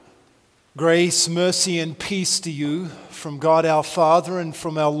Grace, mercy, and peace to you from God our Father and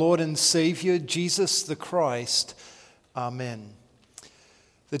from our Lord and Savior, Jesus the Christ. Amen.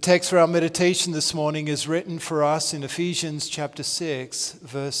 The text for our meditation this morning is written for us in Ephesians chapter 6,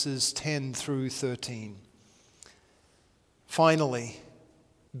 verses 10 through 13. Finally,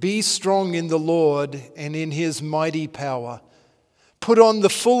 be strong in the Lord and in His mighty power. Put on the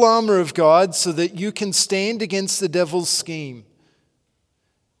full armor of God so that you can stand against the devil's scheme.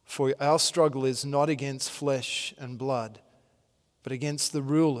 For our struggle is not against flesh and blood, but against the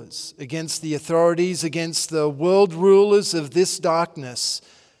rulers, against the authorities, against the world rulers of this darkness,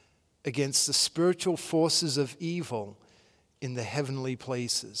 against the spiritual forces of evil in the heavenly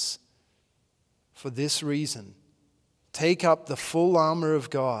places. For this reason, take up the full armor of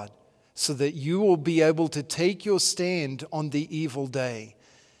God, so that you will be able to take your stand on the evil day.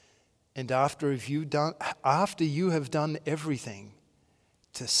 And after you have done everything,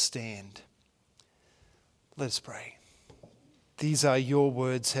 to stand. Let us pray. These are your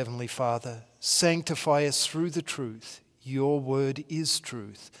words, Heavenly Father. Sanctify us through the truth. Your word is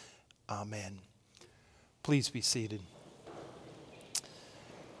truth. Amen. Please be seated.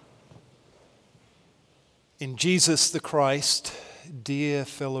 In Jesus the Christ, dear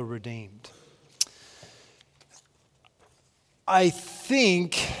fellow redeemed, I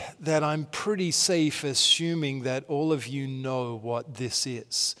think that I'm pretty safe assuming that all of you know what this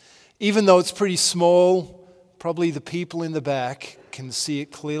is. Even though it's pretty small, probably the people in the back can see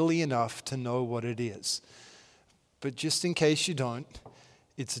it clearly enough to know what it is. But just in case you don't,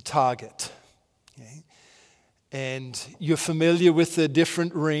 it's a target. Okay? And you're familiar with the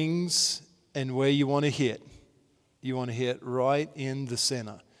different rings and where you want to hit. You want to hit right in the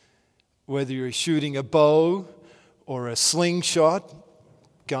center. Whether you're shooting a bow or a slingshot,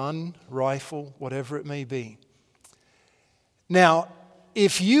 gun, rifle, whatever it may be. Now,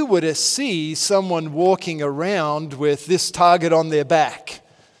 if you were to see someone walking around with this target on their back,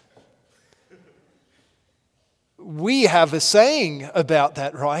 we have a saying about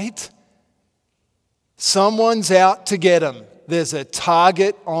that, right? Someone's out to get them. There's a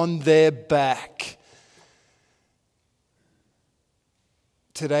target on their back.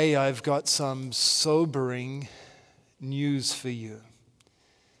 Today I've got some sobering news for you.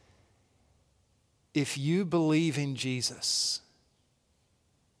 If you believe in Jesus,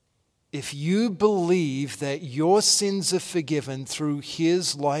 if you believe that your sins are forgiven through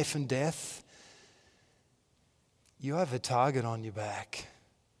His life and death, you have a target on your back.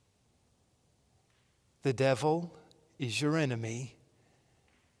 The devil is your enemy,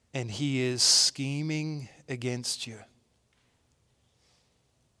 and he is scheming against you.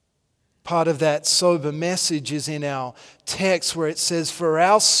 Part of that sober message is in our text where it says, "For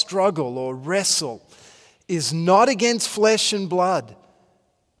our struggle or wrestle is not against flesh and blood,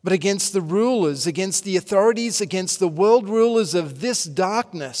 but against the rulers, against the authorities, against the world rulers of this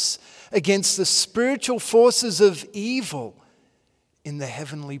darkness, against the spiritual forces of evil in the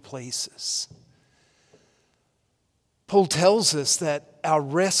heavenly places." Paul tells us that our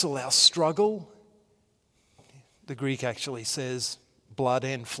wrestle, our struggle, the Greek actually says blood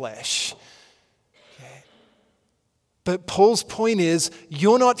and flesh. Okay. But Paul's point is,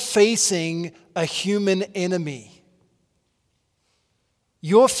 you're not facing a human enemy.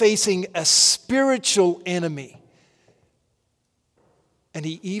 You're facing a spiritual enemy. And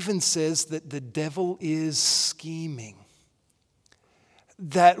he even says that the devil is scheming.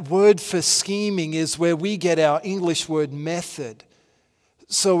 That word for scheming is where we get our English word method.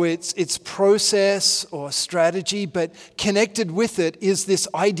 So it's process or strategy, but connected with it is this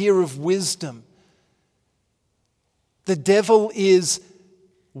idea of wisdom. The devil is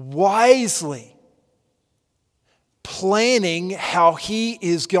wisely planning how he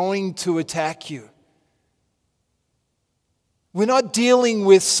is going to attack you. We're not dealing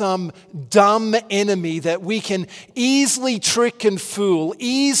with some dumb enemy that we can easily trick and fool,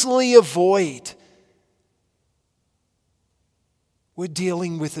 easily avoid. We're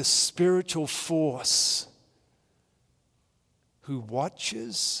dealing with a spiritual force who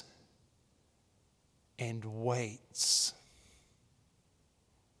watches and waits.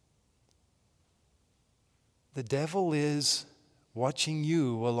 The devil is watching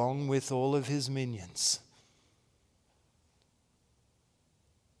you along with all of his minions.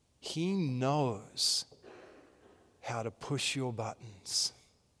 He knows how to push your buttons.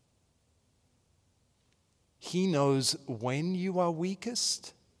 He knows when you are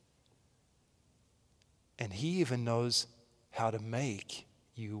weakest, and he even knows how to make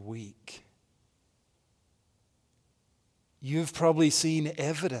you weak. You've probably seen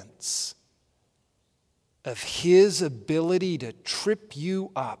evidence of his ability to trip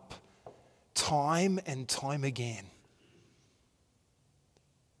you up time and time again.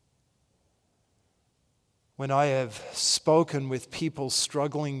 When I have spoken with people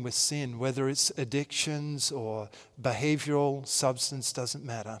struggling with sin, whether it's addictions or behavioral, substance, doesn't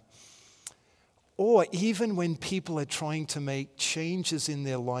matter, or even when people are trying to make changes in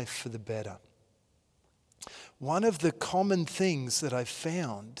their life for the better, one of the common things that I've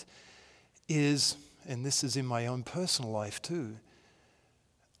found is, and this is in my own personal life too,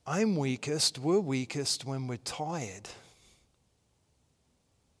 we're weakest when we're tired.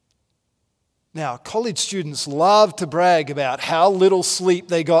 Now, college students love to brag about how little sleep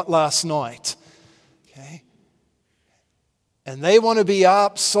they got last night. Okay? And they want to be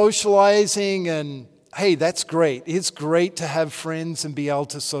up socializing, and hey, that's great. It's great to have friends and be able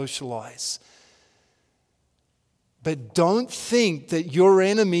to socialize. But don't think that your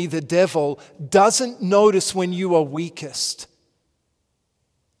enemy, the devil, doesn't notice when you are weakest.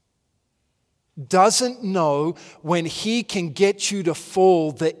 Doesn't know when he can get you to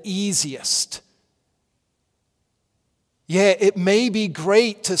fall the easiest. Yeah, it may be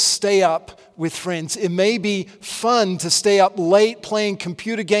great to stay up with friends. It may be fun to stay up late playing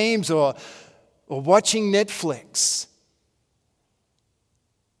computer games or watching Netflix.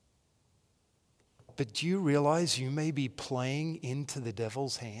 But do you realize you may be playing into the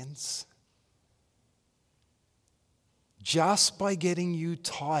devil's hands? Just by getting you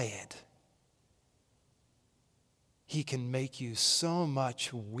tired, he can make you so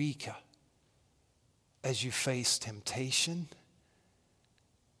much weaker as you face temptation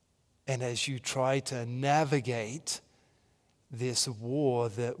and as you try to navigate this war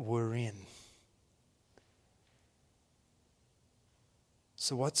that we're in.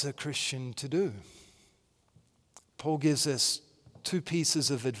 So what's a Christian to do? Paul gives us two pieces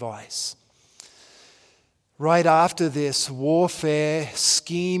of advice. Right after this warfare,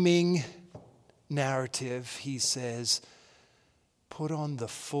 scheming narrative, he says, put on the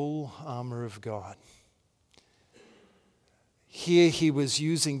full armor of God. Here he was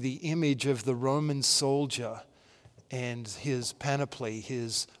using the image of the Roman soldier and his panoply,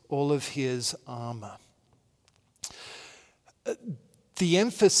 all of his armor. The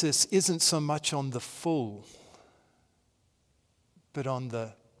emphasis isn't so much on the full, but on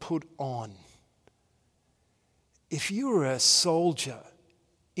the put on. If you were a soldier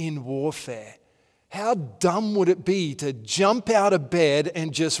in warfare, how dumb would it be to jump out of bed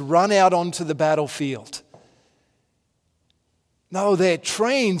and just run out onto the battlefield? No, they're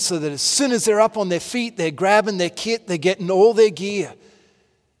trained so that as soon as they're up on their feet, they're grabbing their kit, they're getting all their gear.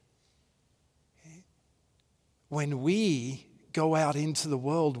 When we go out into the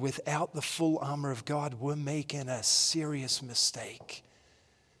world without the full armor of God, we're making a serious mistake.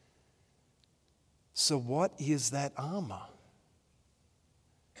 So what is that armor?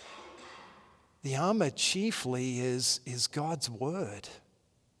 The armor chiefly is God's word.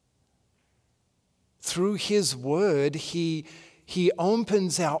 Through his word, he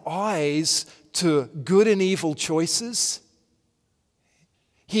opens our eyes to good and evil choices.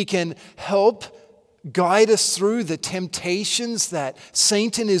 He can help guide us through the temptations that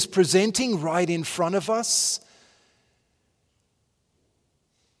Satan is presenting right in front of us.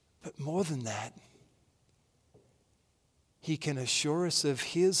 But more than that, he can assure us of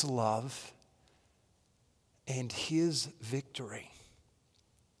his love and his victory.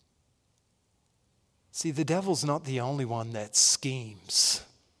 See, the devil's not the only one that schemes,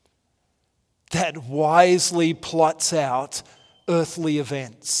 that wisely plots out earthly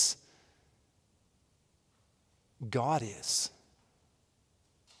events. God is.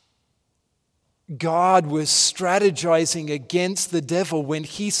 God was strategizing against the devil when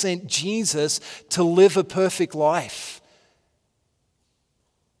he sent Jesus to live a perfect life.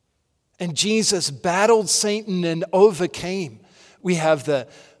 And Jesus battled Satan and overcame. We have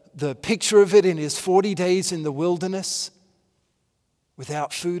the picture of it in his 40 days in the wilderness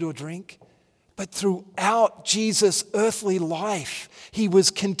without food or drink. But throughout Jesus' earthly life, he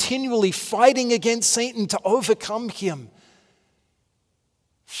was continually fighting against Satan to overcome him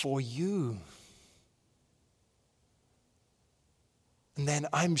for you. And then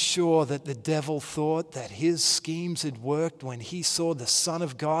I'm sure that the devil thought that his schemes had worked when he saw the Son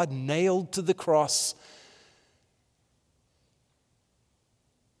of God nailed to the cross.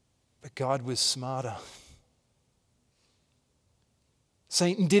 But God was smarter.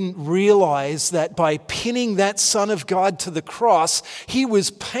 Satan didn't realize that by pinning that Son of God to the cross, he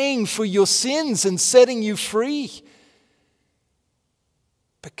was paying for your sins and setting you free.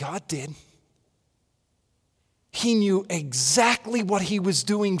 But God did. He knew exactly what he was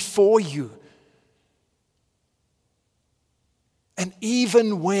doing for you. And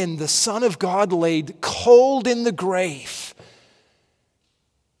even when the Son of God laid cold in the grave,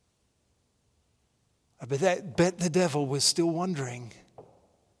 I bet the devil was still wondering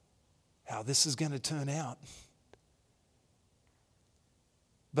how this is going to turn out.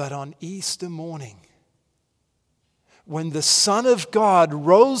 But on Easter morning, when the Son of God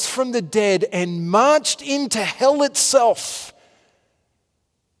rose from the dead and marched into hell itself,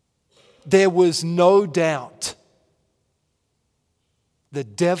 there was no doubt. The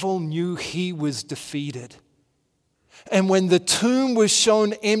devil knew he was defeated. And when the tomb was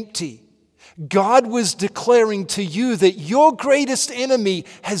shown empty, God was declaring to you that your greatest enemy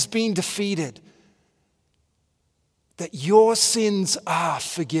has been defeated, that your sins are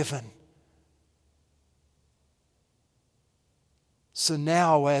forgiven. So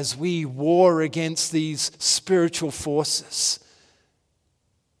now, as we war against these spiritual forces,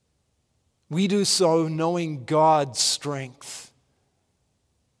 we do so knowing God's strength,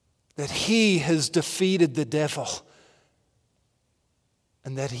 that He has defeated the devil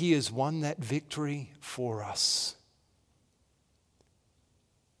and that He has won that victory for us.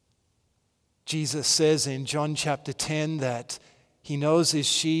 Jesus says in John chapter 10 that He knows His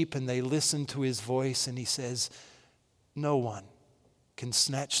sheep and they listen to His voice, and He says, no one can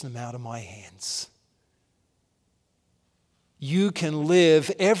snatch them out of my hands. You can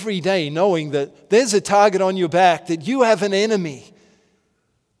live every day knowing that there's a target on your back, that you have an enemy.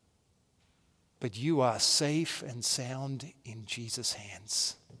 But you are safe and sound in Jesus'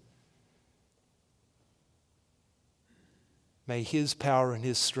 hands. May His power and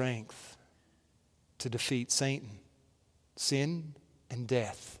His strength to defeat Satan, sin, and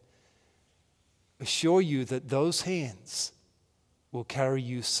death assure you that those hands will carry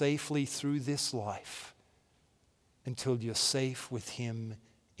you safely through this life until you're safe with Him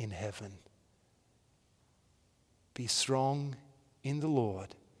in heaven. Be strong in the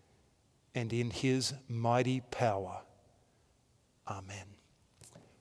Lord and in His mighty power. Amen.